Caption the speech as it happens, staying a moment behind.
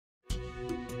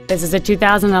This is a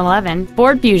 2011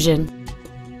 Ford Fusion.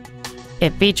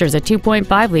 It features a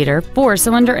 2.5-liter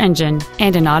four-cylinder engine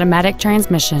and an automatic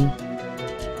transmission.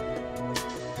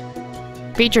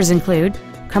 Features include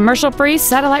commercial-free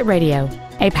satellite radio,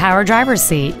 a power driver's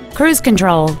seat, cruise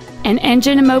control, an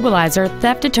engine immobilizer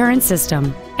theft deterrent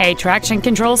system, a traction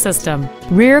control system,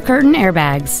 rear curtain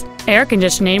airbags, air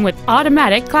conditioning with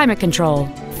automatic climate control,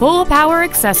 full power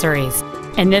accessories,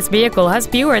 and this vehicle has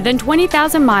fewer than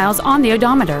 20,000 miles on the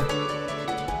odometer.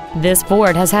 This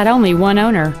Ford has had only one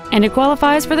owner, and it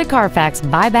qualifies for the Carfax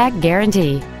buyback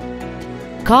guarantee.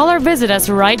 Call or visit us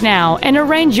right now and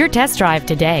arrange your test drive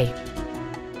today.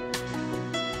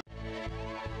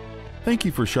 Thank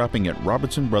you for shopping at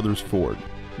Robinson Brothers Ford,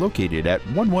 located at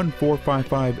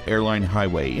 11455 Airline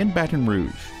Highway in Baton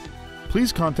Rouge.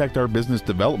 Please contact our business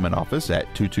development office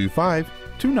at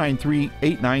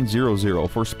 225-293-8900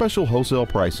 for special wholesale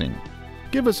pricing.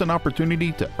 Give us an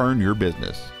opportunity to earn your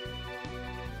business.